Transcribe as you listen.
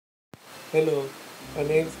Hello, my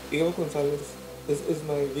name is Abel. This is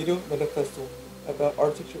my video manifesto about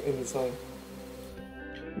architecture and design.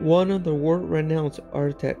 One of the world-renowned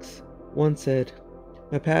architects once said,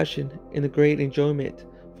 "My passion and the great enjoyment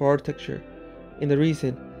for architecture, and the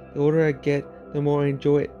reason the older I get, the more I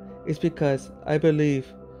enjoy it, is because I believe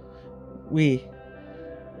we,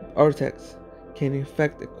 architects, can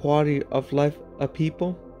affect the quality of life of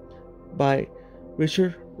people." By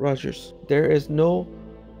Richard Rogers. There is no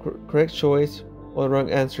correct choice or wrong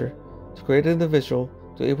answer. To create an individual,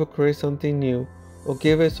 to able to create something new, or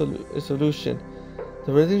give a solution.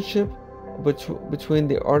 The relationship between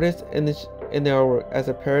the artist and the artwork as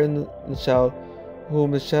a parent and child, whom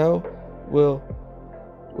the child will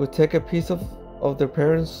take a piece of their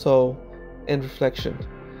parent's soul and reflection.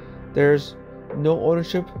 There's no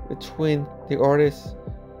ownership between the artist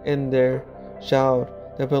and their child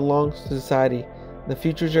that belongs to society, the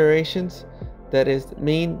future generations. That is the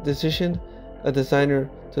main decision a designer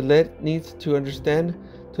to let needs to understand,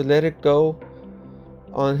 to let it go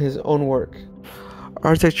on his own work.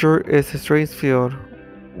 Architecture is a strange field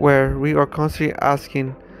where we are constantly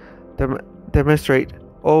asking, demonstrate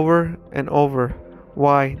over and over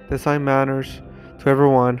why design matters to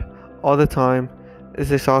everyone all the time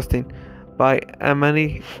is exhausting. By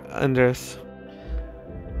Amani Andres.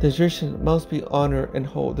 The tradition must be honor and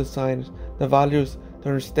hold the signs, the values to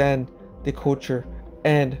understand the culture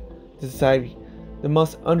and the society. They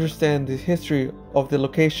must understand the history of the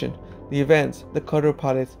location, the events, the color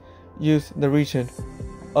palettes used in the region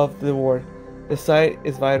of the world. The site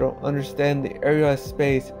is vital. Understand the area of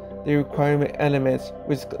space, the requirement elements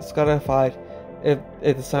which codified if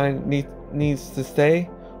a design needs to stay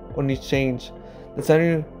or needs change. The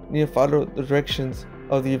designer need to follow the directions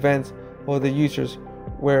of the events or the users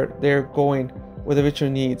where they're going, what the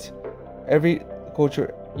visual needs. Every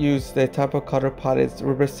culture uses the type of color palettes to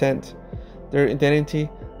represent their identity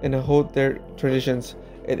and hold their traditions.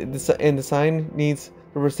 And design needs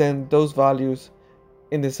to represent those values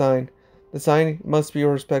in design. Design must be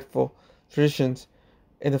respectful traditions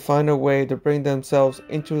and to find a way to bring themselves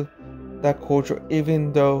into that culture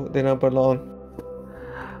even though they don't belong.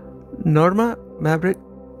 Norma Maverick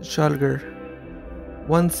Schalger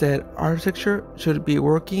once said architecture should be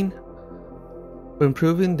working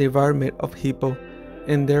improving the environment of people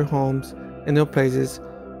in their homes, in their places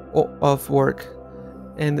of work,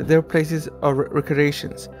 and their places of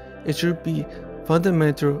recreations. It should be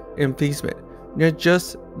fundamental in pleasement, not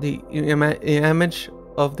just the image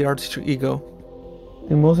of the artistic ego.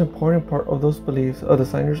 The most important part of those beliefs of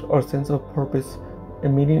designers are sense of purpose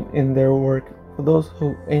and meaning in their work. For those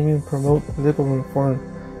who aim to promote political reform,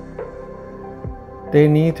 they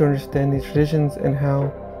need to understand the traditions and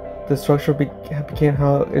how the structure became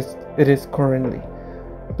how it is currently.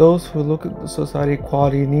 Those who look at the society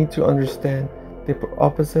equality need to understand the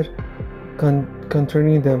opposite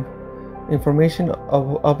concerning them. Information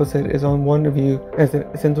of opposite is on one view as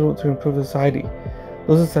essential to improve society.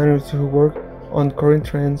 Those designers who work on current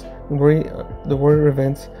trends and the world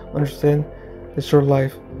events understand the short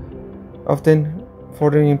life, often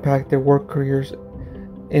further impact their work careers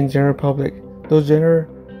in general public. Those general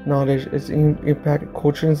knowledge is impact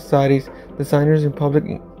culture and societies, designers and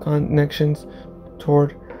public connections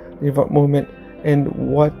toward the movement, and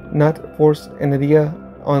what not force an idea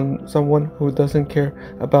on someone who doesn't care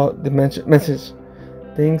about the message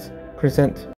things present.